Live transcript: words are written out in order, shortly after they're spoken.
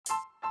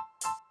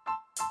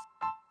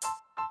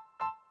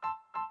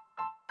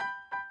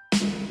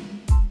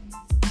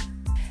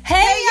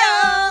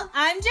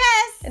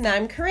And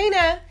I'm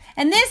Karina.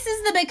 And this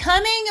is the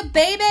Becoming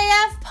Babe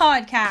AF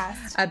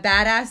podcast. A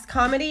badass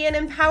comedy and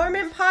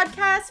empowerment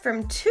podcast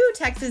from two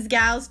Texas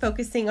gals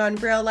focusing on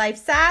real life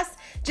sass,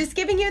 just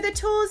giving you the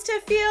tools to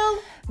feel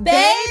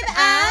babe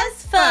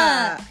as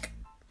fuck.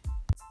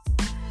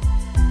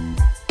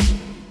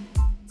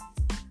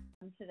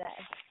 Today.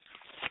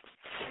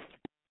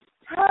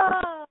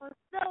 Oh,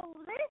 so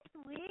this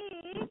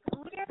week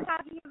we're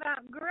talking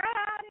about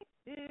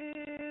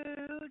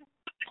gratitude.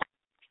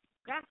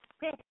 Gratitude.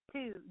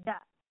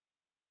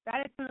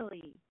 I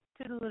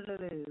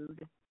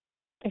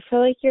feel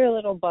like you're a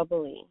little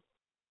bubbly.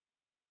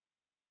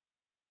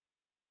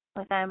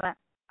 Like I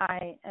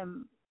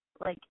am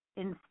like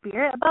in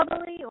spirit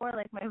bubbly, or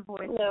like my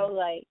voice? No,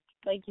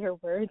 like your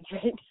words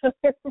right now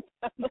are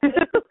bubbly.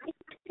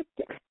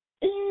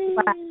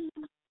 But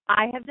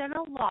I have done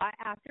a lot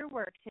after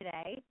work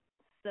today,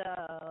 so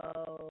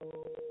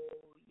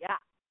yeah.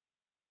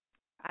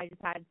 I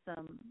just had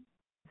some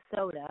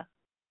soda.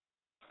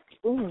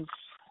 Ooh.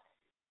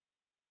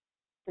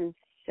 Some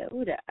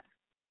soda.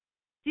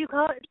 Do you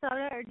call it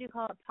soda, or do you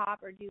call it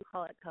pop, or do you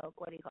call it Coke?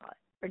 What do you call it?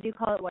 Or do you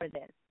call it what it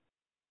is?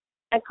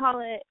 I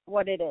call it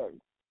what it is.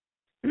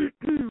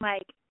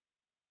 Like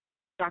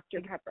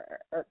Dr. Pepper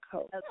or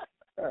Coke.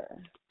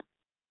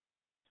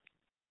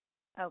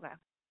 Okay.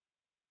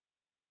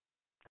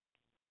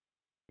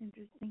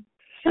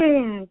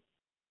 Interesting.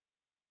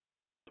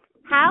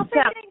 How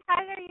freaking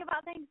excited are you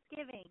about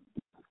Thanksgiving?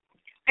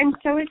 I'm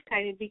so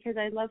excited because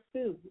I love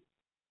food.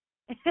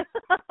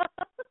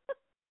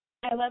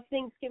 I love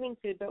Thanksgiving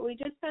food, but we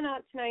just found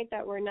out tonight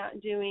that we're not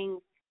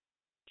doing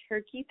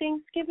turkey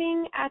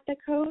Thanksgiving at the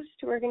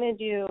coast. We're going to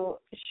do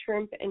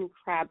shrimp and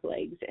crab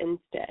legs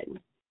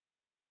instead.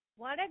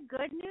 What a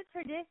good new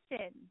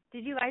tradition.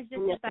 Did you guys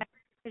just decide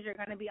because you're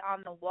going to be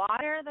on the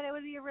water that it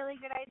would be a really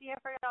good idea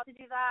for y'all to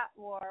do that,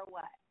 or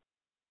what?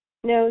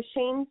 No,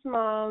 Shane's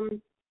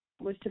mom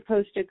was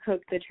supposed to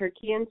cook the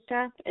turkey and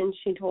stuff, and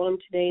she told him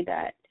today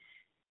that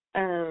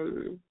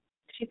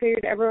she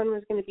figured everyone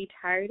was going to be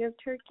tired of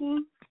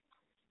turkey,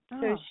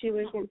 so she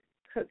was going to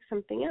cook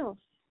something else.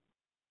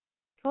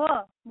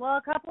 Cool. Well,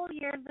 a couple of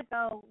years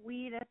ago,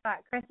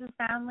 Chris's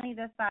family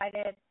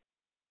decided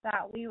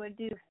that we would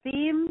do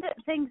themed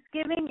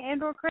Thanksgiving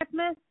and or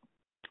Christmas.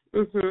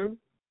 Mhm.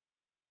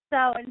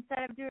 So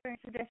instead of doing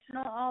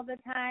traditional all the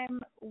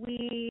time,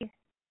 we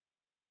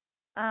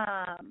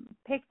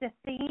picked a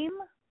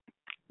theme.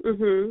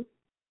 Mhm.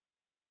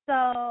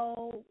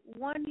 So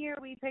one year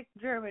we picked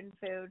German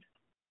food.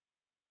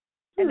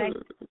 And I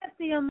think that's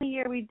the only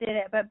year we did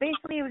it. But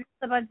basically it was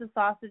just a bunch of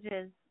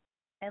sausages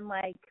and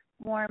like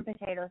warm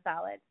potato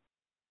salad.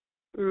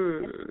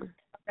 And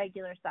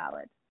regular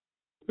salad.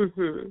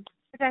 Mhm.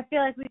 Which I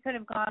feel like we could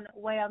have gone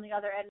way on the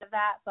other end of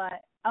that,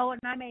 but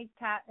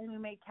and we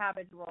made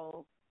cabbage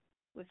rolls,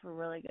 which were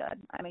really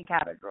good. I made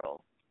cabbage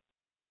rolls.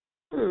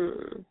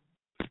 That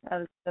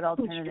was a good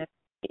alternative.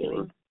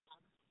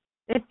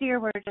 This year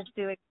we're just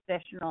doing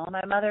traditional.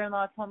 My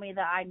mother-in-law told me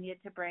that I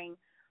needed to bring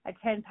a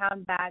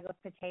 10-pound bag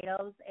of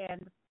potatoes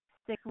and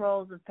 6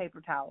 rolls of paper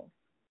towels.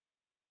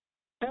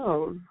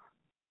 Oh.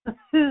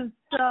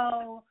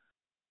 So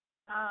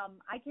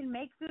I can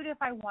make food if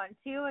I want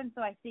to, and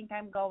so I think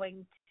I'm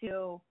going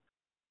to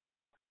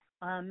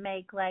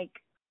make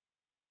like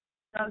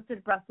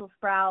roasted Brussels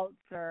sprouts,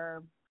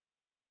 or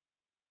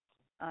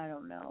I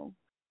don't know,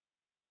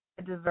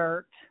 a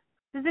dessert.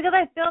 Just because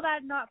I feel that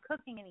I'm not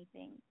cooking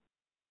anything.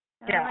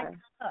 And I like to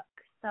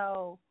cook,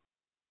 so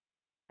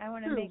I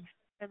want to make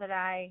sure that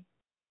I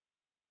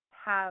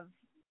have,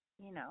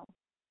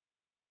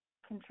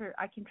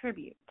 I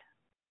contribute.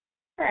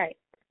 Right.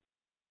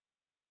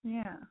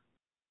 Yeah.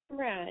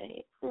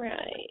 Right.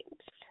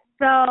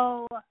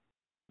 So,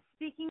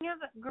 speaking of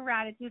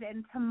gratitude,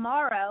 and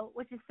tomorrow,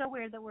 which is so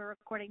weird that we're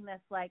recording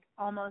this like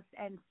almost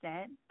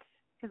instant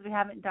because we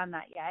haven't done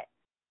that yet.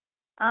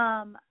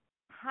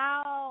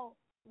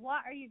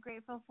 What are you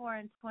grateful for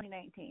in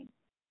 2019?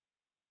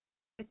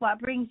 Like, what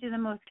brings you the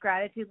most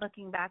gratitude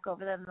looking back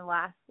over them the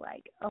last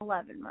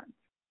 11 months?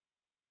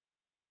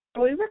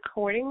 Are we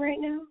recording right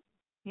now?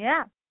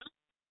 Yeah.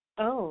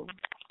 Oh.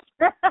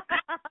 Yeah,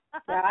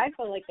 I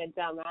feel like a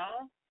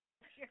dumbass.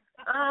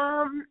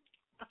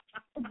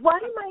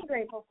 What am I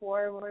grateful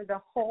for the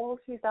whole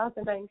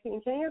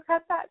 2019? Can you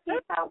cut that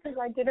piece out? Because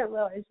I didn't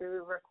realize we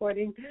were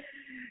recording.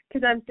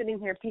 Because I'm sitting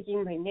here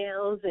picking my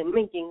nails and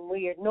making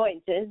weird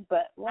noises,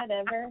 but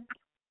whatever.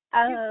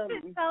 You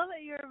couldn't tell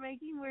that you were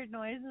making weird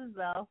noises,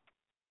 though.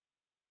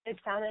 It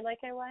sounded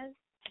like I was?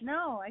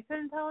 No, I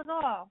couldn't tell at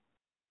all.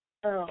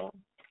 Oh,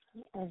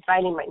 I'm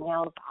biting my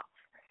nails off.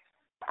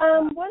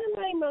 What am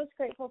I most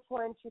grateful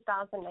for in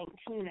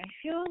 2019? I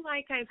feel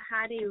like I've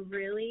had a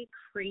really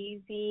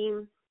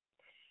crazy,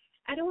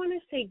 I don't want to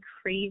say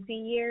crazy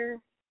year,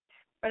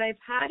 but I've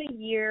had a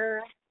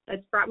year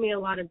that's brought me a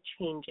lot of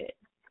changes.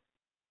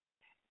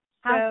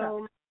 How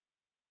so?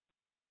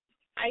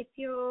 I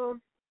feel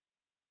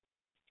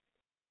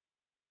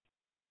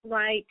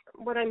like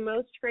what I'm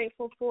most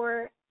grateful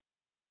for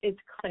is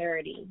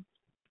clarity.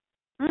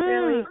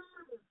 Really,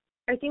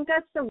 I think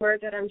that's the word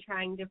that I'm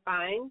trying to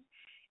find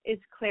is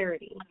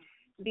clarity,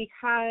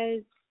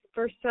 because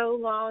for so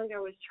long I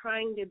was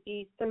trying to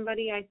be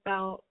somebody I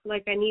felt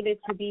like I needed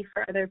to be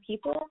for other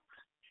people.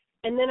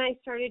 And then I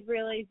started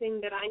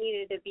realizing that I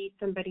needed to be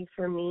somebody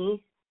for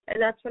me.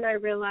 And that's when I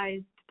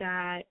realized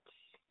that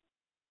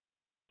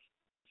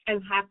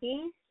I'm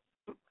happy.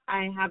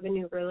 I have a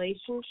new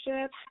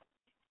relationship.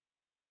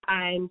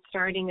 I'm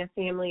starting a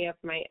family of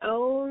my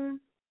own.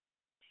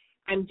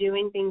 I'm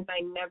doing things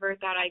I never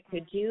thought I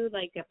could do,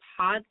 like a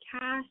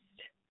podcast.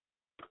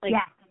 Like,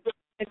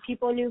 if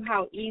people knew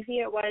how easy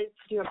it was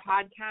to do a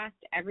podcast,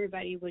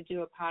 everybody would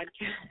do a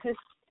podcast.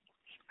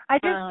 I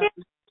just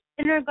think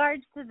in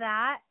regards to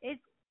that,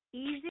 it's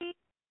easy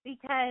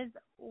because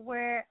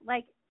we're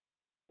like,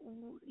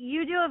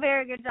 you do a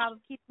very good job of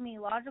keeping me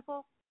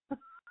logical.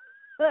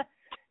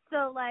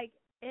 So like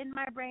in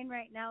my brain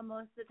right now,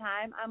 most of the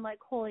time, I'm like,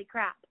 holy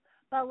crap.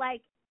 But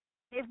like,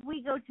 if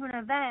we go to an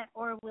event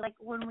or we, like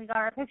when we got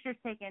our pictures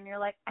taken, you're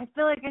like, I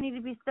feel like I need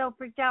to be so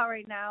freaked out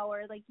right now,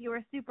 or like you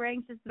were super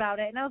anxious about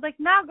it. And I was like,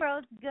 no, girl,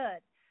 it's good.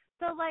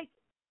 So like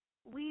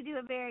we do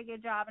a very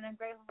good job, and I'm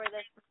grateful for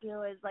this for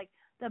you, is like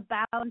the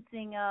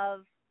balancing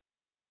of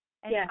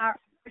and our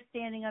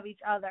understanding of each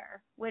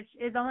other, which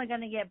is only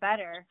going to get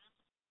better.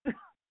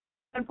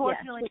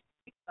 Unfortunately,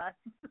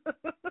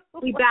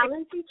 we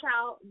balance each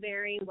out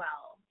very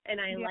well,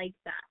 and I like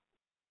that.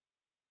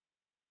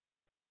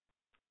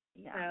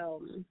 Yeah.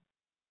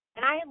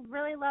 And I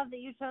really love that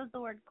you chose the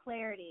word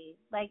clarity,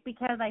 like,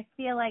 because I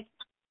feel like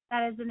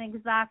that is an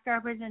exact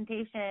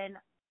representation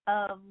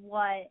of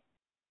what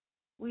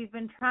we've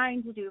been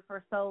trying to do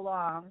for so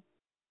long,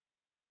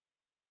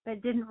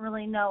 but didn't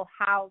really know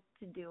how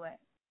to do it,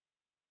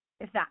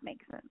 if that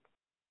makes sense.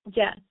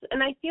 Yes,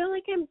 and I feel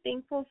like I'm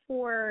thankful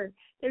for,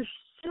 there's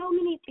so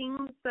many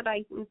things that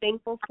I'm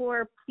thankful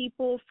for,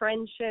 people,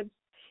 friendships,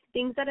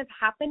 things that have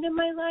happened in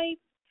my life,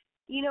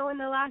 you know, in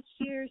the last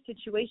year,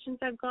 situations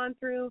I've gone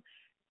through.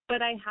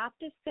 But I have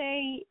to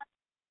say,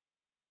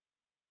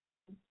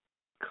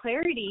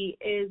 clarity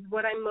is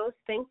what I'm most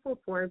thankful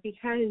for,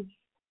 because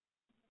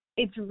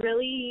it's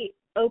really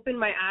opened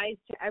my eyes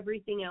to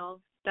everything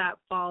else that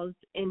falls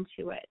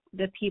into it.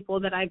 The people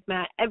that I've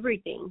met,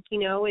 everything, you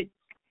know, it's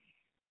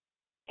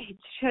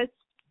just,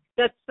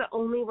 that's the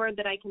only word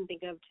that I can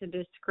think of to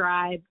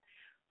describe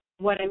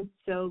what I'm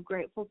so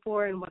grateful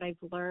for and what I've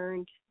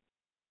learned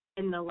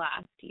in the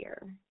last year.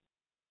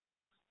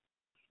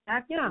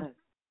 That's good.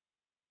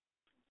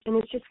 And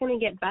it's just going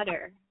to get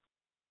better.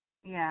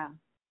 Yeah.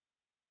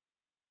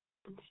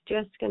 It's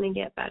just going to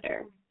get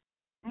better.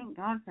 Thank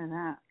God for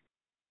that.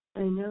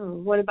 I know.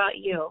 What about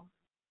you?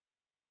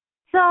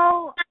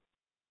 So,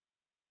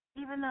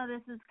 even though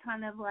this is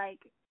kind of like,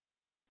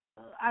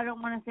 I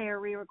don't want to say a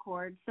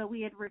re-record. So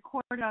we had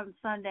recorded on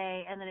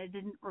Sunday and then it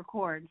didn't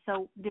record.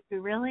 So did we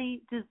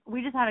really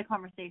we just had a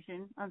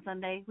conversation on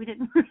Sunday. We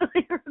didn't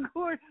really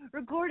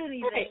record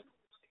anything.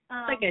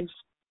 Right. Like a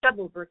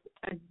double.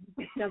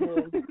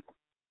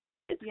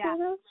 It's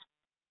cool.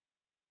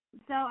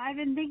 So I've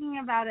been thinking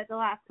about it the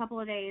last couple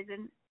of days,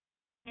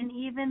 and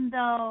even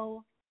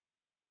though,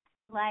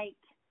 like,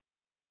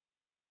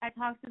 I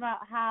talked about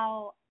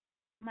how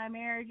my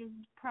marriage is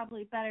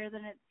probably better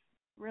than it's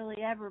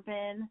really ever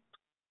been,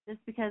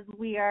 just because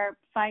we are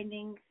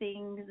finding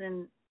things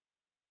and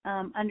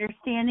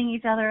understanding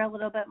each other a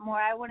little bit more.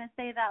 I want to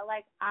say that,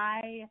 like,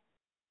 I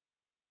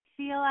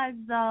feel as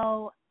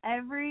though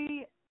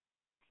every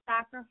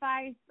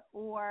sacrifice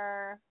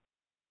or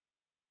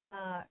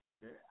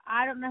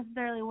I don't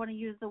necessarily want to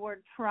use the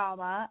word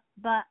trauma,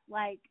 but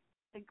like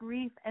the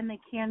grief and the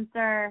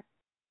cancer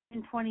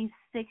in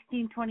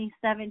 2016,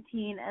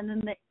 2017, and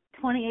then the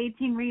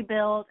 2018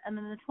 rebuild, and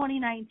then the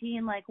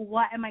 2019, like,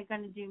 what am I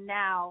going to do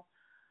now,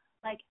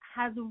 like,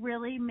 has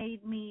really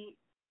made me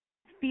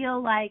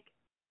feel like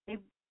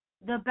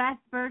the best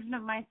version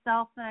of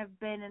myself that I've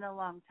been in a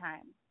long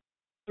time.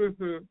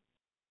 Mhm.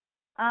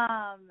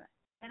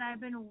 And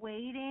I've been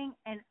waiting,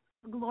 and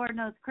Lord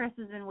knows Chris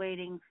has been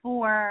waiting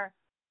for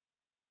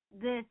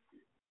this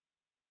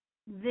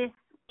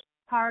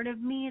part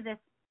of me, this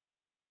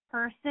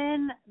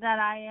person that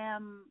I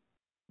am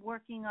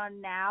working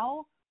on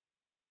now,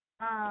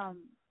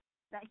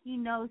 that he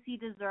knows he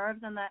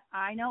deserves and that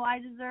I know I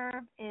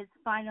deserve, is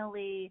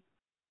finally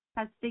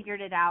has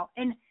figured it out.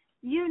 And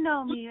you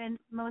know me, and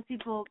most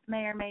people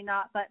may or may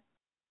not, but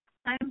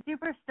I'm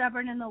super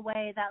stubborn in the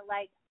way that,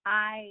 like,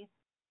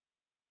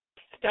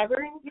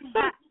 Stubborn?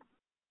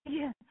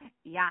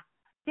 Yeah.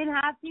 Can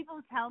have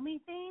people tell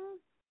me things,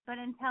 but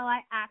until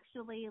I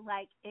actually,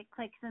 like, it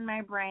clicks in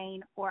my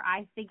brain, or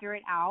I figure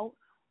it out,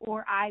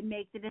 or I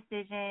make the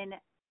decision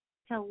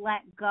to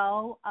let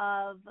go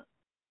of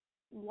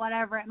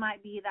whatever it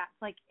might be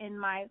that's, like, in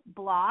my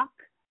block,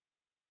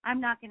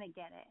 I'm not going to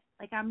get it.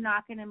 Like, I'm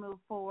not going to move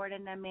forward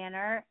in a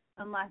manner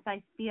unless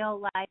I feel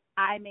like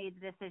I made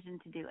the decision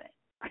to do it.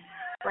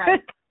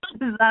 Right.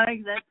 Does that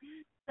make sense?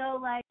 So,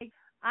 like,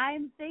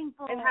 I'm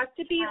thankful. It has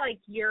to be, like,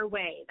 your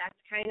way. That's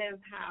kind of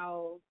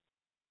how.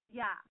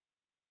 Yeah.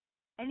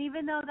 And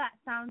even though that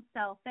sounds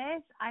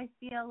selfish, I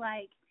feel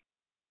like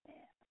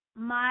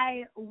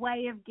my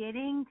way of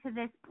getting to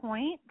this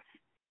point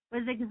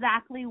was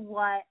exactly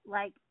what,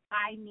 like,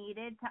 I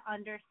needed to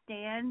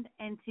understand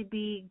and to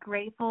be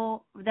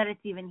grateful that it's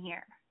even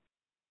here.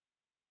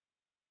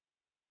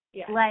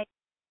 Yeah. Like,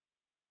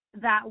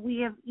 that we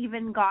have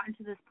even gotten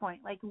to this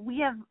point. Like, we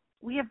have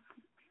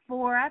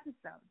 4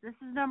 episodes. This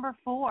is number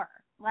 4.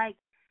 Like,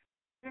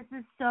 this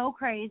is so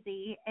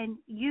crazy. And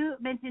you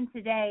mentioned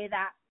today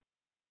that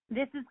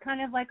this is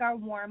kind of like our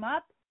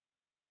warm-up,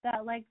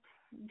 that, like,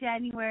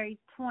 January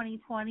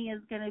 2020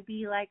 is going to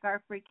be, like,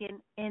 our freaking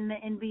in the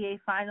NBA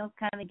Finals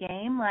kind of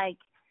game. Like,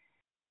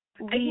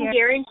 I can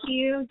guarantee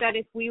you that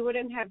if we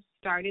wouldn't have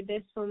started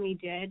this when we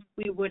did,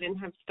 we wouldn't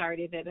have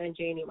started it in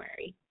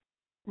January.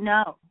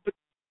 No.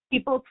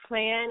 People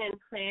plan and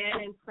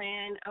plan and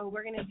plan. Oh,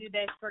 we're going to do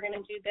this. We're going to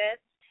do this.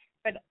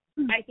 But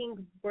I think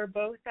we're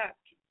both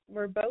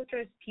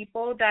those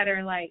people that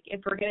are like,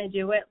 if we're going to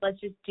do it, let's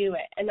just do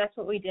it. And that's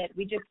what we did.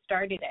 We just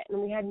started it, and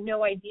we had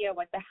no idea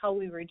what the hell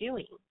we were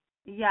doing.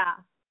 Yeah.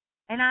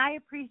 And I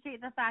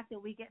appreciate the fact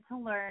that we get to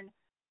learn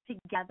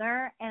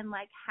together and,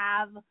 like,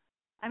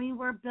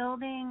 we're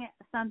building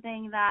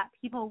something that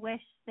people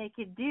wish they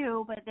could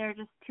do, but they're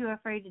just too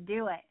afraid to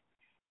do it.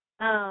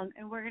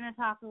 And we're going to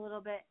talk a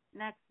little bit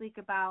next week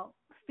about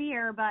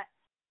fear, but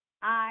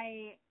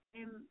I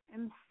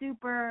am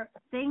super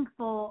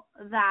thankful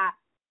that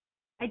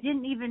I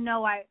didn't even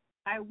know I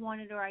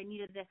wanted or I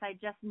needed this. I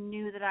just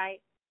knew that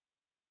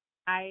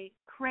I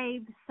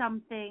craved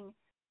something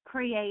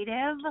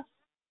creative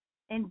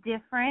and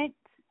different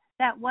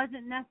that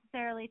wasn't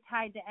necessarily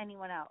tied to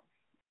anyone else.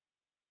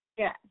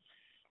 Yes.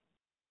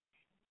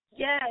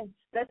 Yes,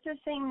 that's the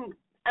thing.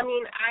 I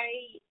mean,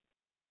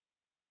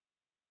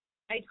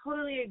 I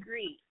totally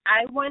agree.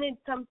 I wanted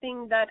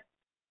something that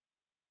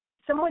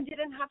someone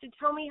didn't have to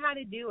tell me how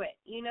to do it,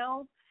 you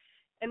know?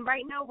 And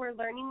right now we're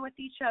learning with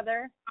each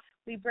other.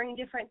 We bring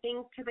different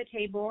things to the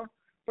table.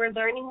 We're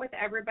learning with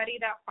everybody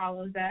that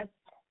follows us.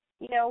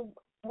 You know,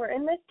 we're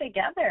in this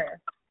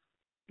together.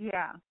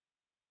 Yeah.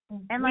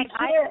 And, like,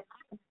 I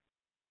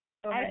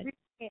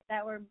appreciate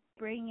that we're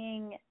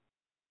bringing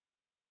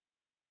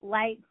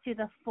light to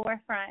the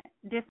forefront,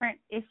 different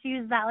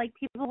issues that, like,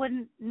 people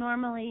wouldn't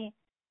normally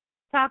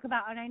talk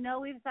about. And I know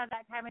we've said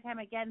that time and time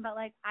again, but,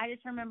 like, I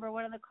just remember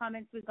one of the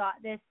comments we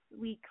got this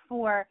week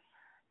for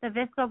the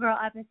Visco Girl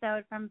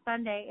episode from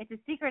Sunday. It's a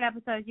secret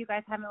episode if you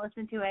guys haven't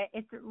listened to it.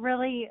 It's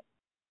really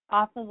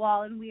off the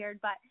wall and weird,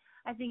 but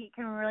I think it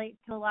can relate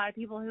to a lot of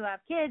people who have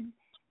kids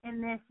in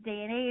this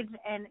day and age.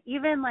 And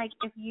even, like,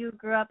 if you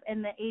grew up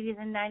in the 80s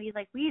and 90s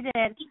like we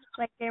did,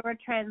 like, there were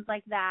trends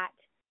like that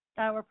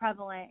were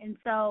prevalent. And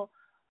so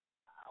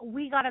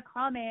we got a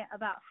comment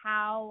about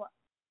how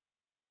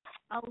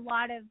a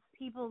lot of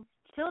people's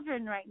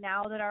children right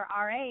now that are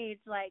our age,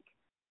 like,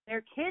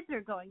 their kids are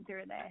going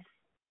through this.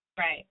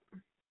 Right.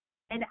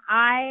 And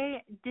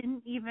I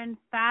didn't even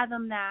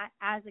fathom that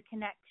as a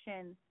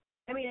connection.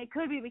 I mean, it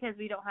could be because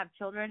we don't have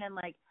children and,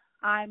 like,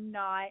 I'm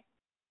not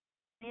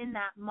in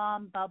that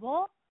mom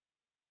bubble.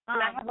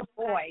 And I have a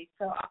boy,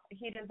 so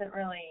he doesn't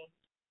really.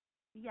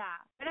 Yeah.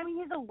 But, I mean,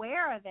 he's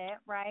aware of it,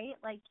 right?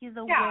 Like, he's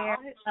aware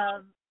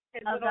of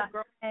his little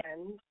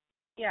girlfriend.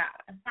 Yeah.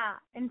 Yeah.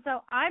 And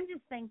so I'm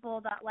just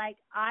thankful that, like,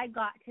 I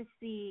got to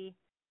see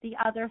the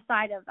other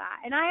side of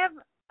that. And I have,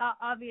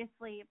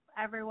 obviously,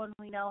 everyone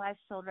we know has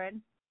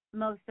children.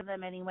 Most of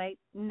them anyway,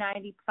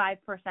 95%.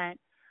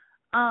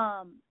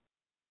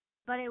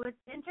 But it was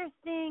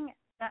interesting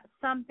that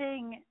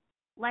something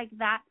like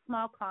that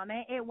small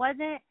comment, it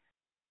wasn't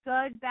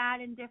good, bad,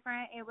 and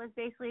different. It was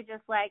basically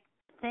just like,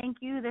 thank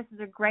you, this is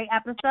a great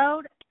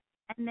episode.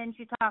 And then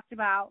she talked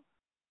about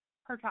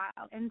her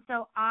child. And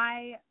so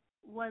I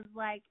was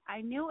like,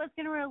 I knew it was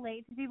going to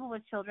relate to people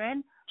with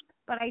children,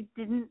 but I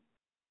didn't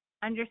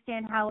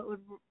understand how it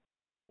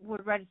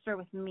would register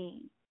with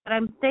me. But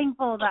I'm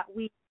thankful that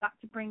we got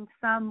to bring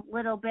some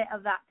little bit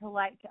of that to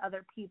light to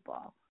other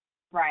people.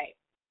 Right.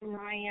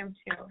 I am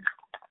too.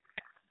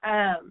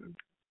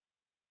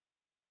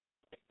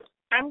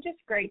 I'm just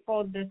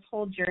grateful this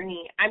whole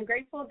journey. I'm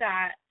grateful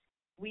that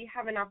we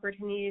have an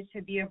opportunity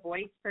to be a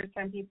voice for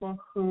some people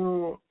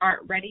who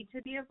aren't ready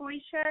to be a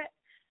voice yet.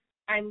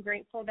 I'm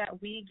grateful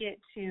that we get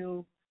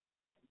to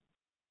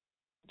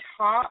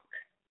talk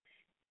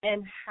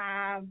and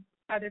have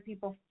other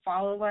people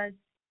follow us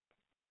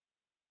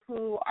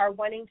who are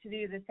wanting to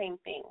do the same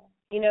thing.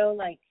 You know,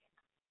 like,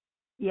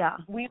 yeah,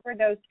 we were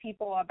those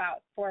people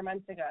about 4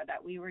 months ago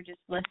that we were just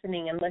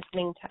listening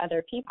to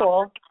other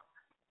people.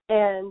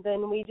 And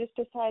then we just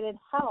decided,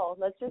 hell,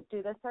 let's just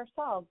do this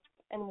ourselves.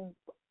 And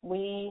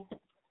we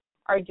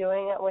are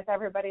doing it with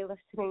everybody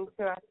listening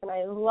to us. And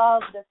I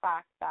love the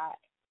fact that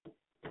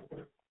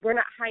we're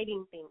not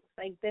hiding things.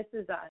 Like, this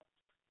is us.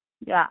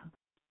 Yeah.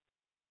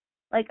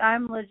 Like,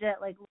 I'm legit,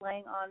 like,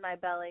 laying on my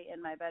belly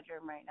in my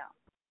bedroom right now.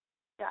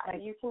 Yeah,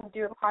 like, you can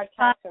do a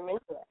podcast from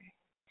anywhere.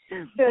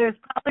 So there's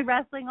probably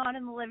wrestling on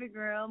in the living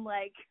room,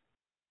 like,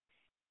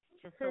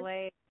 just the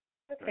way.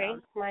 Okay,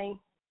 my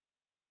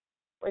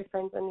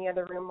boyfriend's in the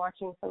other room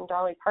watching some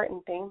Dolly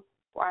Parton thing.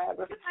 Why? I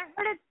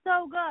heard it's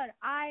so good.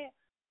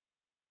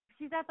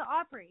 she's at the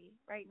Opry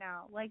right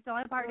now. Like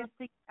Dolly Parton is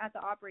singing at the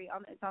Opry.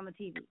 It's on the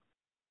TV.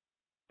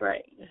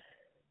 Right.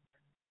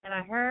 And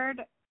I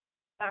heard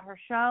that her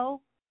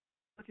show,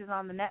 which is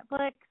on the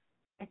Netflix,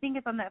 I think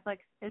it's on Netflix,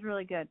 is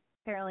really good.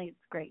 Apparently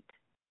it's great.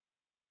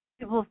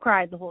 People have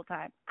cried the whole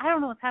time. I don't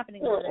know what's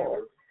happening over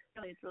there.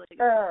 Really, it's really good.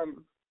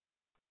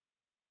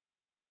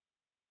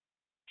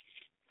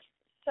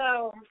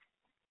 So,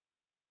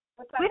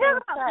 what's that? We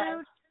talk about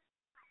food.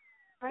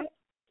 Right?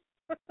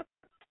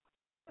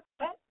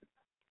 What?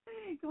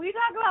 Can we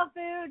talk about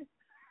food?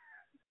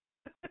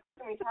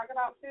 Can we talk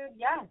about food?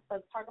 Yes,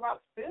 let's talk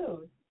about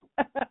food.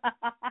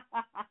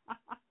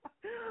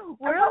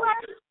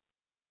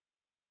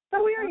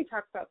 So we already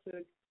talked about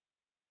food.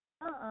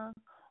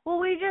 Well,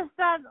 we just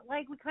said,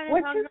 like, we kind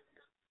of talked about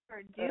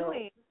what we're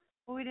doing.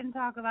 But we didn't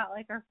talk about,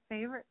 like, our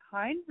favorite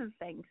kinds of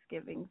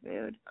Thanksgiving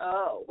food.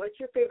 Oh, what's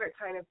your favorite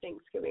kind of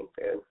Thanksgiving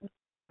food?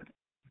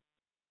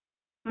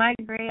 My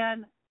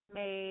gran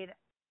made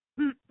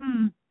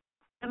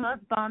the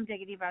most bomb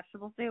diggity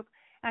vegetable soup.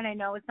 And I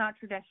know it's not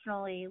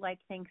traditionally, like,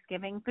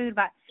 Thanksgiving food,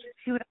 but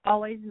she would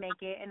always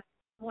make it. And I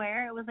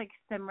swear it was, like,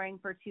 simmering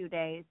for 2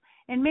 days.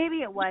 And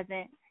maybe it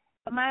wasn't.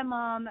 But my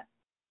mom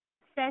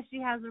says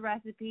she has a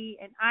recipe,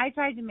 and I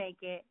tried to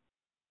make it,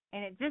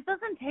 and it just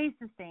doesn't taste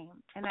the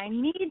same. And I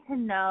need to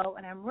know,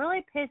 and I'm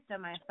really pissed at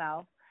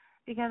myself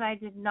because I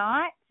did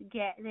not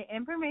get the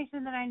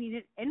information that I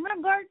needed in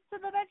regards to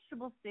the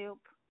vegetable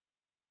soup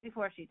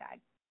before she died.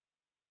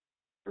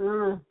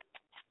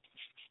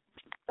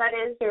 That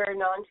is your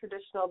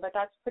non-traditional, but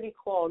that's pretty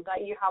cool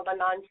that you have a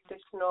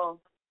non-traditional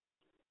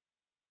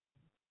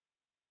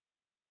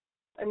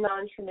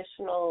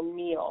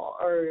meal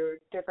or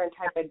different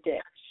type of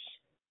dish.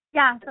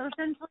 Yeah, so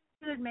essentially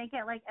we would make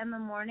it like in the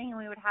morning and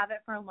we would have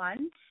it for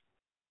lunch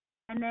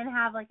and then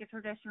have like a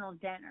traditional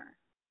dinner.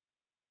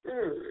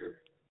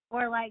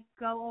 Or like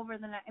go over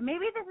the night.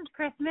 Maybe this is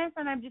Christmas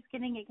and I'm just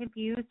getting it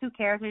confused. Who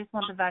cares? I just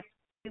want the vegetable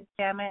soup,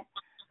 damn it.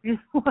 I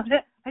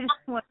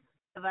just want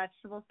the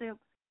vegetable soup.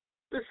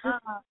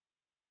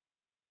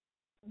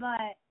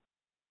 But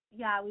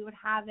yeah, we would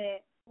have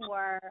it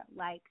for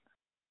like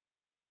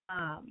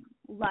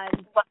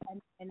lunch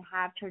and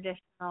have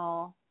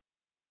traditional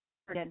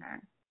for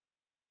dinner.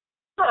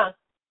 Huh.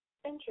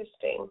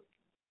 Interesting.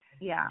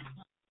 Yeah.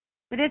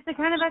 But it's the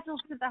kind of vegetable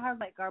soup that has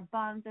like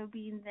garbanzo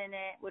beans in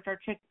it, which are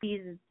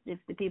chickpeas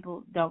if the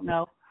people don't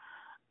know.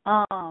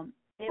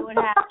 It would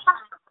have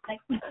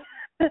like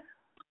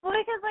well,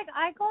 because like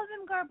I call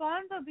them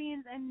garbanzo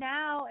beans and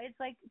now it's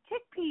like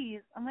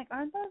chickpeas. I'm like,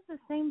 aren't those the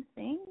same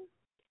thing?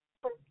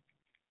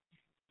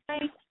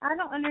 Like, I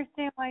don't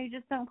understand why you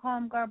just don't call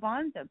them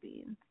garbanzo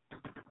beans.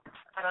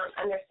 I don't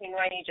understand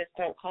why you just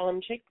don't call them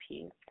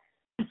chickpeas.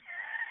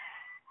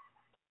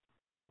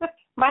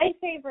 My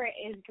favorite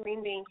is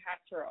green bean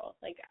casserole.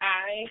 Like,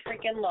 I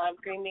freaking love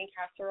green bean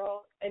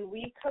casserole, and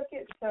we cook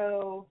it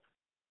so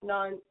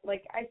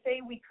I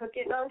say we cook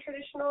it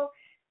non-traditional.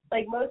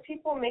 Like, most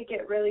people make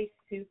it really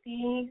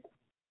soupy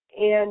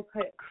and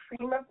put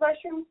cream of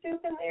mushroom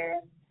soup in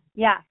there.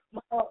 Yeah.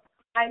 Well,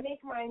 I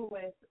make mine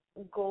with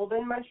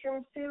golden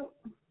mushroom soup.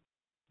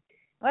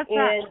 What's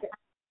and that?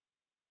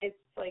 It's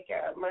like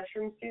a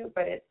mushroom soup,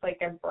 but it's like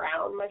a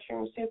brown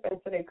mushroom soup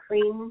instead of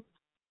cream.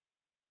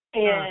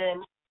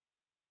 And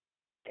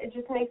it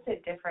just makes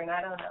it different.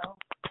 I don't know.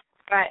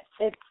 But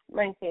it's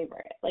my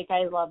favorite. Like,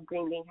 I love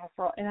green bean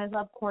casserole, and I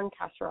love corn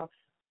casserole.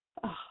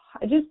 Oh,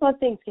 I just love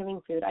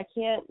Thanksgiving food. I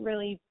can't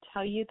really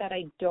tell you that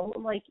I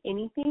don't like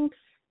anything,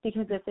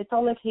 because if it's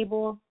on the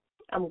table,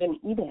 I'm going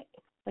to eat it.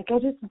 Like, I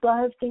just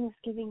love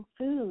Thanksgiving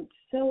food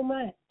so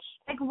much.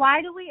 Like,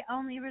 why do we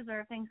only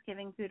reserve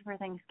Thanksgiving food for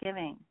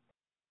Thanksgiving?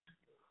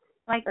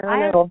 Like,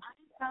 I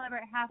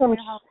celebrate halfway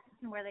to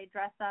Halloween where they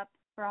dress up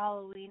for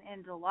Halloween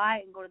in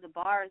July and go to the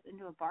bars and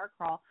do a bar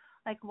crawl.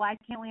 Like, why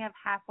can't we have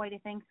halfway to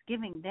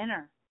Thanksgiving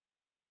dinner?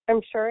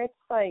 I'm sure it's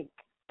like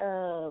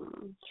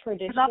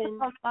tradition. It's also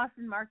called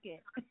Boston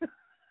Market.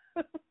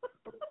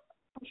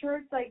 I'm sure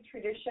it's like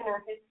tradition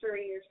or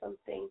history or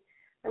something.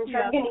 I'm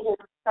sure I'm going to gain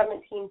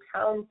 17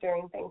 pounds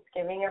during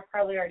Thanksgiving. I've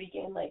probably already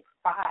gained like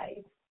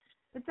 5.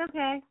 It's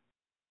okay.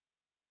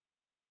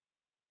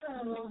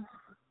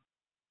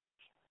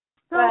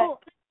 So,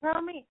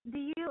 tell me,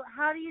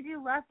 how do you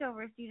do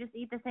leftovers? Do you just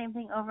eat the same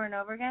thing over and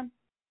over again?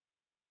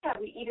 Yeah,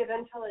 we eat it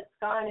until it's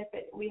gone. If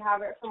we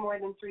have it for more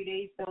than 3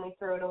 days, then we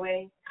throw it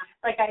away.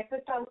 Like, I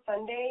cooked on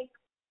Sunday,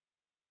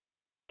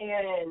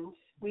 and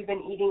we've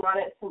been eating on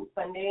it since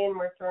Sunday, and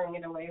we're throwing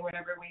it away,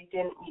 whatever we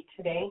didn't eat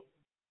today.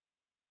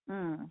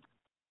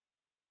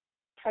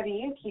 How do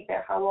you keep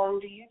it? How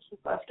long do you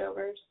keep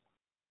leftovers?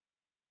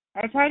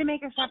 I try to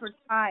make a shepherd's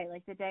pie,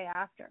 like, the day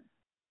after.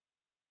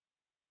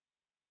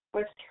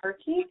 With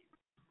turkey?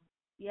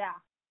 Yeah.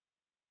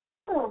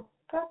 Oh,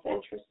 that's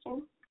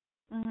interesting.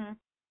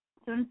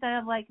 So instead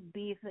of, like,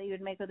 beef that you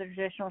would make with a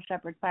traditional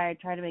shepherd's pie, I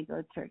try to make it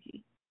with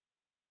turkey.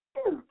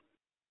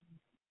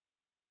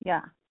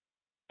 Yeah.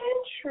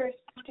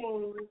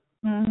 Interesting.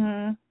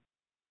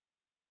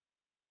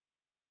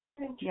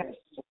 Yeah.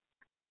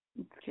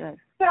 It's good.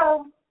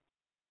 So,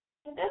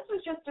 And this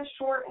was just a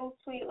short and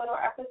sweet little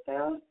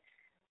episode,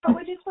 but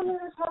we just wanted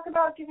to talk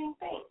about giving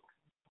thanks.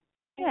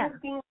 Yeah.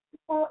 Because being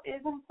thankful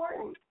is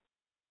important.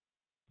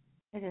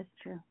 It is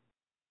true.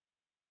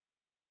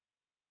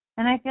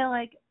 And I feel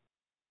like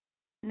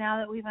now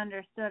that we've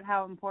understood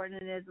how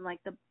important it is and, like,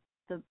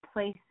 the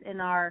place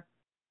in our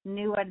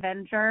new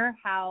adventure,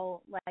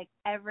 how, like,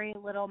 every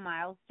little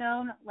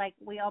milestone, like,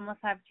 we almost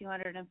have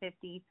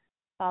 250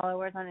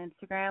 followers on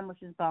Instagram,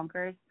 which is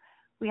bonkers.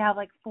 We have,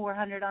 like,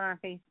 400 on our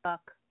Facebook.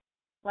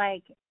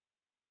 Like,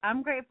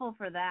 I'm grateful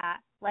for that.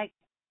 Like,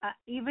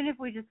 even if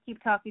we just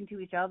keep talking to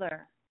each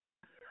other.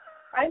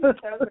 I'm so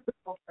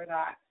grateful for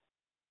that.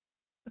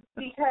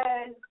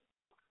 Because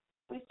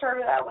we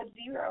started out with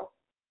 0.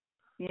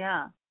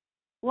 Yeah.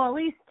 Well, at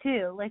least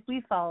 2. Like,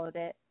 we followed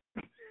it.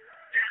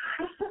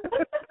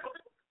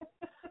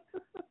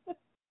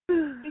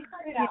 We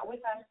started out with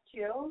us,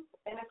 too.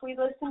 And if we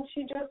listen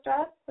to just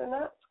us, then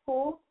that's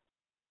cool.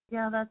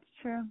 Yeah, that's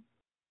true.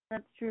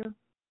 That's true.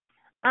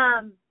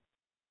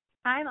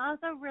 I'm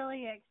also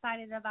really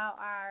excited about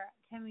our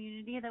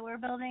community that we're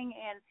building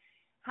and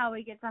how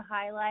we get to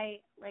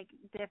highlight, like,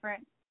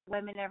 different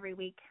women every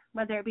week,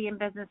 whether it be in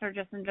business or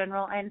just in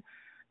general. And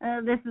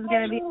this is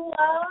going to be... I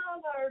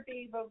love our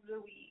Babe of the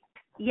Week.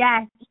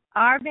 Yes,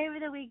 our Babe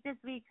of the Week this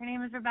week. Her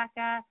name is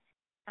Rebecca.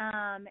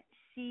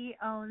 She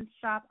owns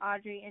Shop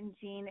Audrey and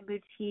Jean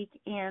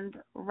Boutique. And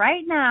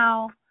right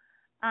now,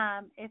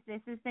 if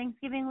this is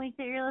Thanksgiving week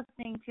that you're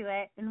listening to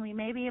it, and we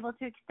may be able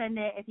to extend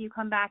it if you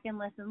come back and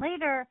listen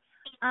later,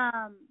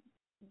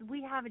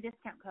 we have a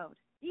discount code.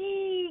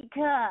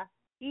 EECA.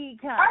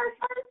 Our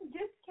first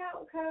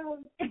discount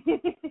code.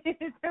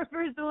 It's our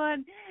first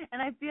one.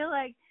 And I feel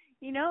like,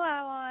 you know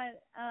how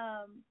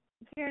on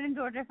Karen and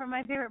Georgia from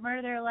My Favorite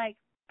Murder, they're like,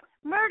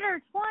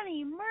 murder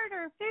 20,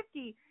 murder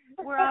 50.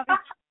 We're obviously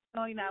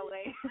going that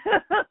way.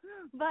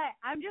 But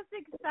I'm just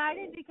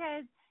excited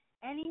because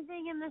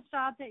anything in the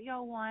shop that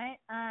you'll want,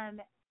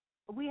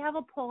 we have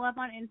a pull up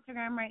on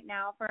Instagram right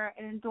now for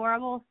an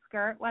adorable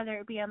skirt, whether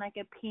it be on like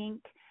a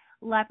pink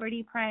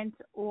leopardy print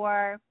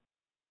or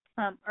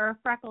a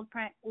freckled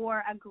print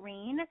or a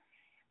green.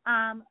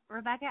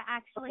 Rebecca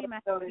actually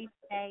messaged me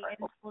today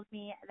and told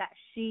me that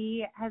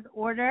she has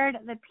ordered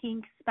the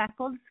pink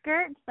speckled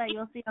skirt that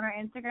you'll see on our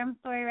Instagram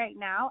story right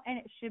now, and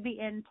it should be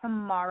in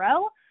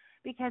tomorrow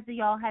because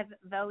y'all have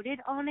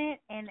voted on it,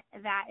 and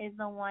that is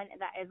the one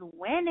that is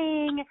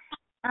winning.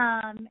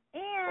 And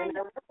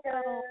so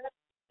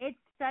it's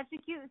such a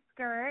cute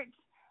skirt.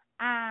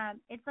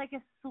 It's like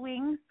a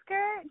swing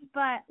skirt,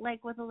 but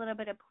like with a little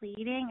bit of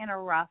pleating and a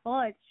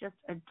ruffle. It's just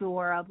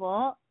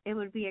adorable. It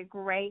would be a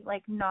great,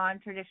 like,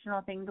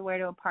 non-traditional thing to wear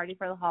to a party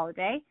for the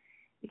holiday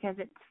because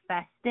it's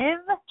festive,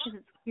 because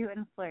it's cute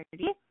and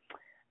flirty.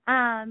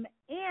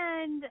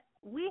 And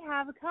we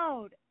have a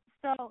code.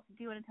 So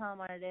do you want to tell them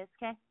what it is,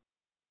 Kay?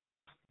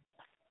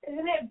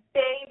 Isn't it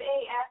Babe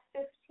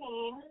AF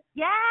 15?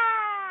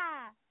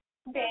 Yeah!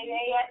 Babe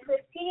AF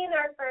 15,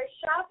 our first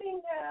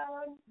shopping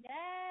code.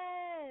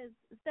 Yes!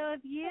 So if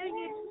you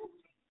use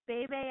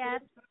Babe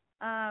AF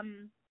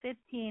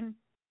 15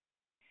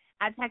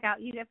 at checkout,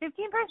 you get 15%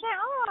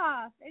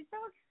 off. It's so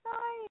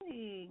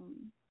exciting.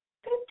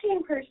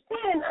 15%?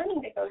 I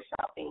need to go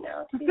shopping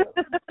now, too.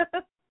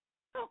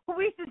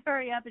 We should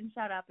hurry up and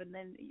shut up, and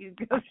then you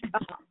go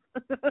shop.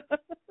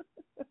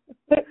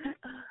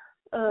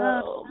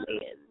 Oh,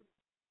 man.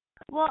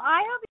 Well,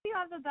 I hope you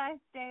have the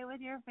best day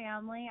with your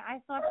family. I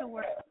still have to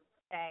work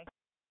today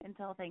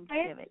until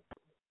Thanksgiving.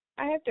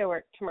 I have to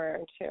work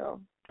tomorrow,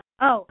 too.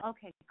 Oh,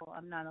 okay, cool.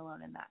 I'm not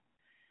alone in that.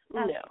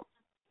 No.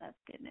 That's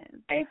good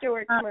news. I have to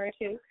work tomorrow,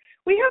 too.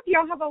 We hope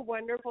y'all have a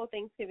wonderful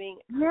Thanksgiving.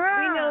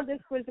 Yeah. We know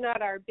this was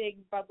not our big,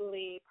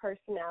 bubbly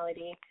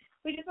personality.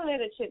 We just wanted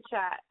to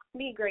chit-chat,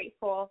 be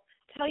grateful,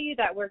 tell you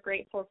that we're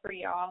grateful for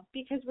y'all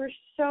because we're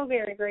so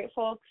very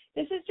grateful.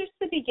 This is just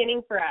the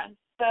beginning for us,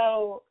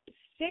 so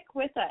stick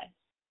with us.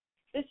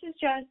 This is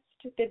just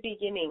the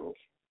beginning.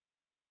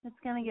 It's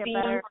going to get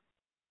better.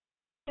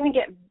 It's going to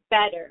get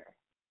better.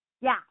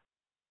 Yeah.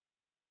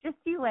 Just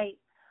you wait.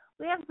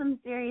 We have some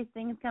serious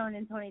things coming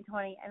in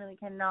 2020, and we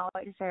cannot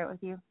wait to share it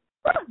with you.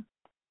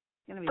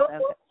 It's going to be so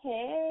good.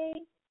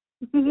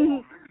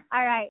 Okay.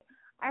 All right.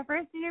 Our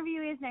first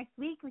interview is next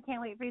week. We can't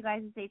wait for you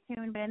guys to stay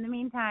tuned. But in the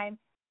meantime,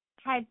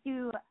 head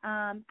to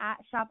at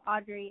Shop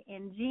Audrey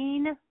and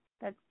Jean.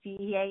 That's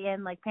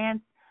G-E-A-N like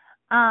pants.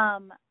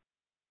 On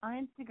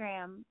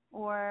Instagram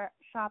or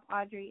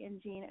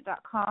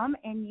shopaudreyandjean.com,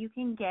 and you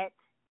can get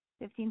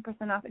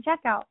 15% off at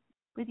checkout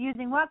with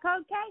using what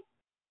code, Kay?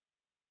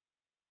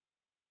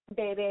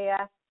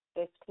 BabeAF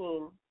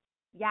 15.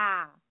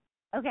 Yeah.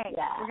 Okay.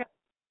 Yeah.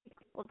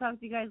 We'll talk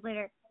to you guys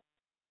later.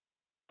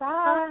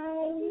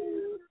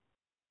 Bye.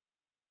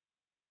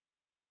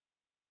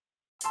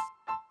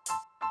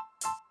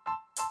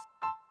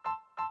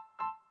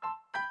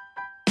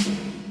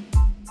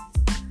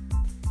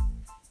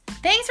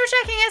 Thanks for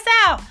checking us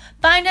out.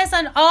 Find us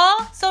on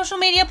all social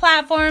media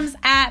platforms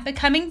at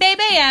Becoming Babe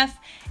AF.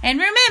 And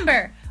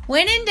remember,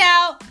 when in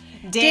doubt,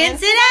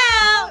 dance it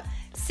out.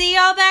 See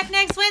y'all back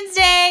next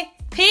Wednesday.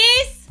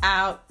 Peace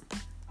out.